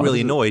to real I got life,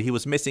 really annoyed. He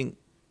was messing.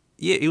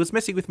 Yeah, he was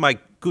messing with my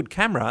good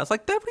camera. I was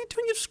like, Dad, what are you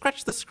doing? You've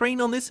scratched the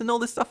screen on this and all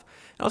this stuff.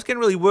 And I was getting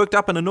really worked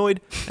up and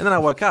annoyed. And then I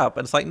woke up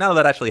and it's like, none of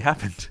that actually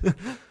happened.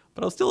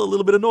 But I was still a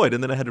little bit annoyed.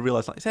 And then I had to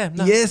realize, Sam,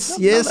 none of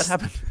that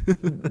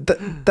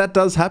happened. that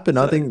does happen.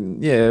 So, I think,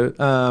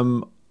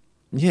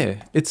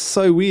 it's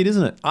so weird,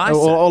 isn't it?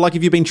 Or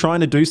if you've been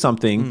trying to do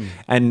something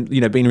and,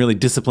 being really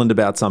disciplined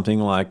about something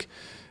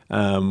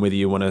whether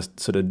you want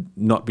to sort of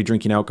not be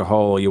drinking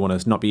alcohol or you want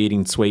to not be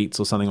eating sweets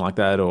or something like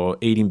that or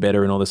eating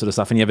better and all this sort of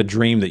stuff. And you have a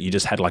dream that you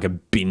just had a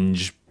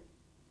binge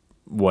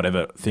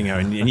whatever thing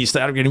and you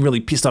start getting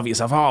really pissed off at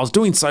yourself. I was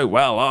doing so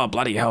well. Oh,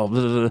 bloody hell.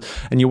 Blah, blah, blah.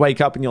 And you wake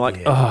up and you're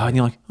like, and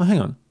you're like, hang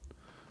on.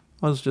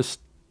 That was just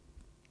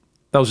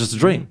a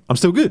dream. I'm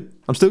still good.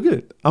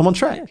 I'm on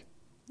track.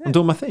 Yeah. I'm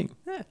doing my thing.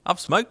 Yeah.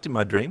 I've smoked in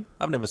my dream.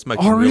 I've never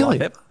smoked in real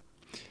life ever.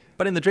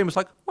 But in the dream, it's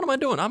like, what am I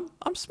doing?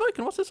 I'm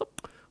smoking. What's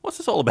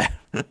this all about?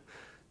 Yeah,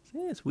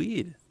 it's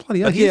weird.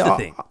 Bloody hell. Here's the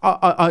thing.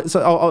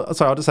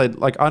 I'll just say,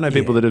 I know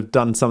people that have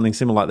done something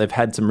similar. Like they've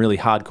had some really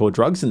hardcore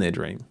drugs in their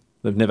dream.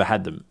 They've never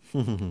had them.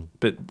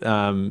 but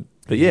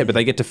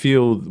they get to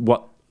feel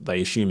what they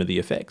assume are the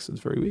effects.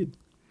 It's very weird.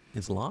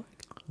 It's like,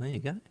 there you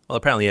go. Well,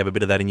 apparently you have a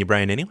bit of that in your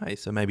brain anyway,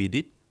 so maybe you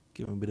did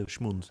give them a bit of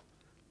schmunz,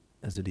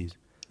 as it is.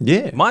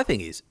 Yeah. My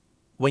thing is,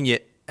 when you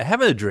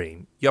have a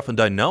dream, you often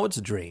don't know it's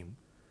a dream,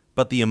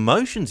 but the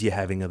emotions you're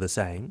having are the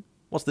same.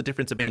 What's the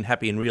difference of being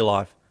happy in real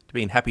life to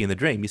being happy in the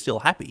dream? You're still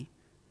happy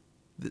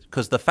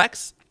because the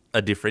facts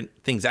are different.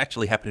 Things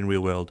actually happen in the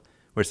real world,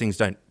 whereas things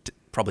don't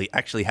probably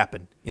actually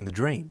happen in the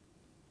dream.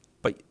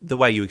 But the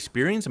way you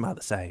experience them are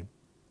the same.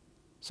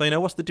 So,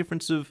 what's the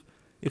difference of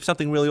if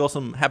something really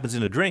awesome happens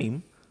in a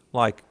dream,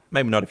 like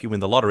maybe not if you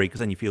win the lottery because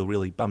then you feel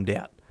really bummed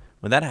out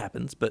when that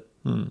happens, but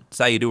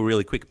say you do a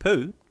really quick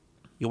poo,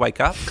 you wake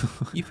up,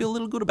 you feel a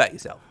little good about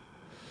yourself.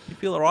 You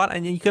feel all right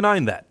and you can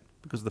own that.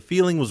 because the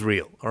feeling was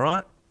real. All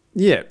right.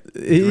 Yeah,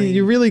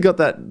 you really got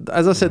that.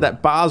 As I said,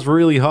 that bar's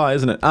really high,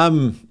 isn't it?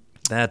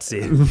 That's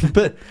it.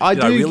 But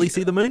Did I really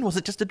see the moon? Was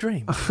it just a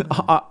dream?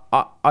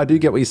 I do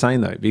get what you're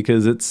saying though,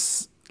 because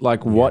it's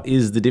like, what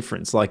is the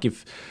difference? Like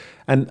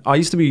and I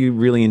used to be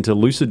really into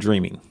lucid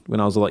dreaming when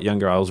I was a lot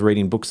younger. I was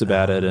reading books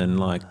about it and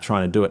like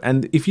trying to do it.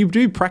 And if you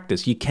do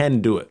practice, you can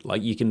do it.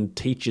 Like you can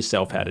teach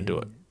yourself how to do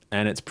it.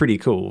 And it's pretty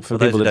cool. For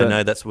people who don't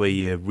know, that's where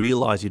you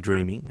realize you're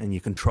dreaming and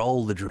you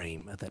control the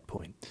dream at that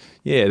point.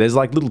 Yeah, there's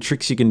like little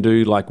tricks you can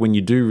do. Like when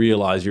you do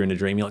realize you're in a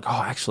dream, you're like,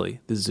 oh, actually,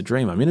 this is a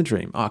dream. I'm in a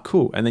dream. Oh,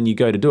 cool. And then you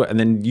go to do it. And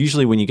then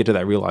usually when you get to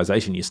that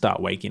realization, you start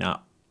waking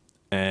up.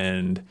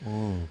 And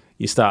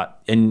you start,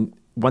 and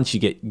once you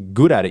get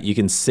good at it, you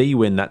can see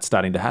when that's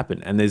starting to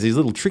happen. And there's these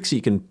little tricks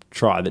you can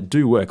try that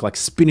do work, like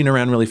spinning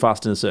around really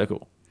fast in a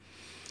circle.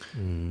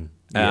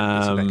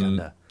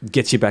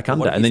 Gets you back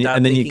under, and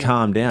then you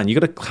calm down. You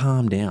got to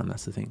calm down.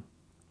 That's the thing.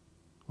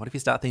 What if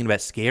you start thinking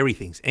about scary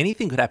things?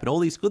 Anything could happen. All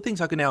these good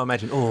things I can now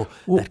imagine. Oh,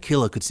 that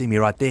killer could see me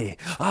right there.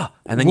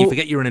 And then you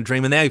forget you're in a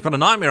dream, and now you've got a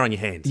nightmare on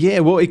your hands. Yeah,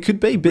 well, it could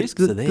be. But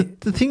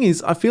the thing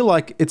is, I feel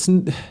like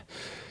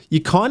you're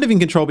kind of in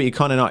control, but you're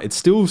kind of not. It's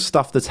still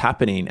stuff that's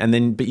happening,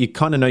 but you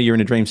kind of know you're in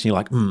a dream, so you're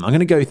like, I'm going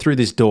to go through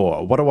this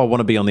door. What do I want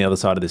to be on the other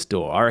side of this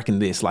door? I reckon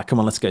this. Like, come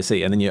on, let's go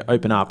see. And then you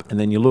open up, and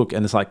then you look,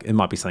 and it's like, it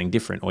might be something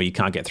different, or you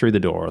can't get through the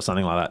door, or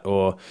something like that.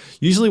 Or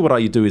usually what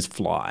I do is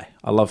fly.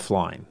 I love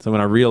flying. So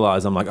when I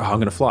realize, I'm like, I'm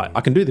going to fly. I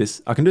can do this.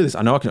 I can do this.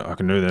 I know I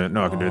can do that.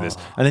 No, I can do this.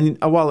 And then,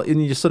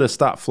 and you just sort of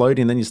start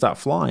floating, and then you start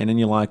flying, and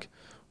you're like,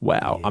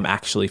 wow, I'm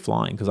actually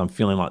flying because I'm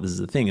feeling like this is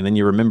a thing. And then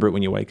you remember it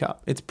when you wake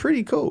up. It's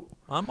pretty cool.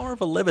 I'm more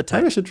of a levitator.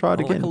 Maybe I should try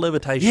it again. Like a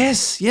levitation.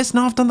 Yes.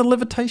 No, I've done the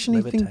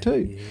levitation thing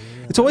too. Yeah.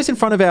 It's always in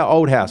front of our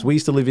old house. We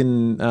used to live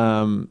in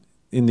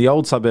the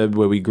old suburb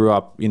where we grew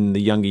up in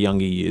the younger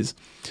years.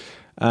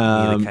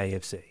 Near the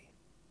KFC.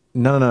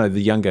 No,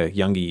 the younger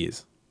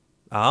years.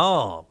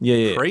 Oh,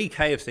 yeah.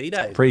 Pre-KFC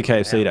days.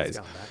 Pre-KFC days.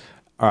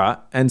 All right.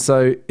 And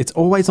so it's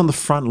always on the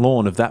front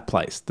lawn of that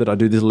place that I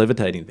do this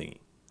levitating thingy.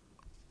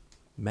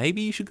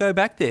 Maybe you should go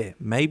back there.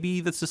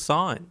 Maybe that's a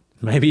sign.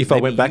 Maybe if I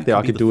went back there,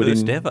 I could do it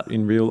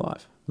in real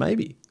life.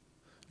 Maybe.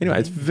 Anyway,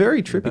 it's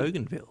very trippy.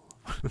 Bougainville.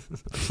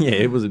 Yeah,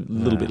 it was a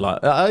little bit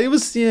like...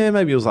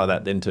 maybe it was like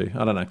that then too.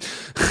 I don't know.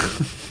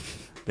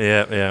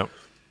 Yeah.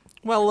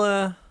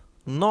 Well,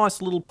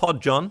 nice little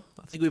pod, John.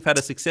 I think we've had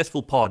a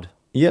successful pod.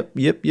 Yep.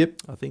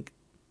 I think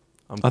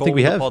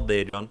we have. Pod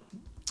there, John.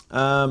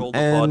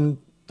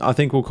 I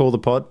think we'll call the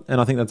pod, and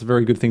I think that's a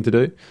very good thing to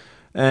do.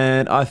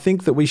 And I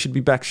think that we should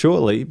be back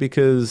shortly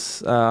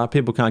because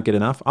people can't get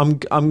enough.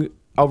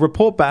 I'll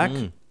report back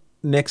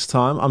next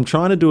time. I'm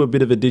trying to do a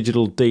bit of a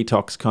digital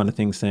detox kind of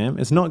thing, Sam.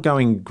 It's not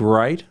going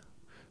great,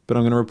 but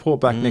I'm going to report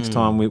back next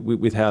time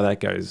with how that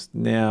goes.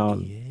 Now,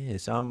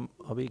 yes, I'll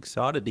be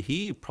excited to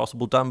hear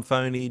possible dumb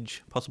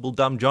phoneage, possible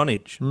dumb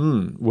Johnage.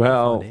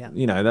 Well,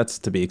 that's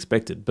to be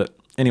expected. But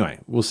anyway,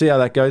 we'll see how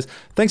that goes.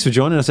 Thanks for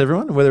joining us,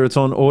 everyone, whether it's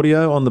on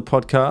audio, on the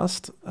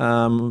podcast,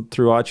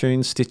 through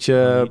iTunes,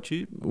 Stitcher,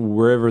 YouTube,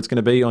 wherever it's going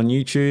to be, on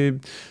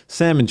YouTube.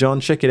 Sam and John,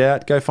 check it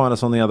out. Go find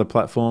us on the other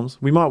platforms.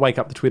 We might wake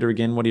up the Twitter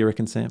again. What do you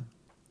reckon, Sam?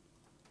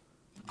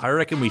 I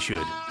reckon we should.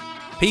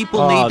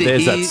 People need to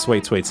there's hear that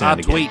sweet sound our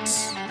again.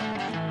 tweets.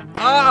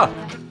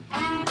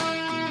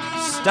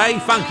 Stay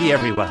funky,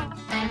 everyone.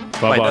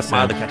 Bye-bye, Wait, that's Sam.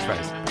 my other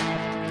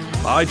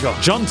catchphrase. Bye,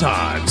 John. John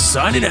Time,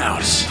 signing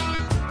out.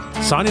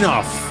 Signing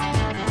off.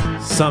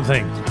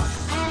 Something.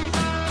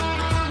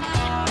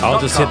 I'll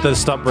just hit the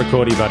stop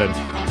recording button.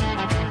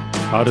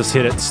 I'll just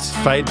hit it.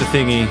 Fade the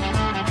thingy.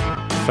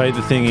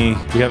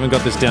 We haven't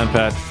got this down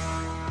pat.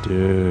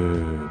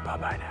 Dude.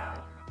 Bye-bye now.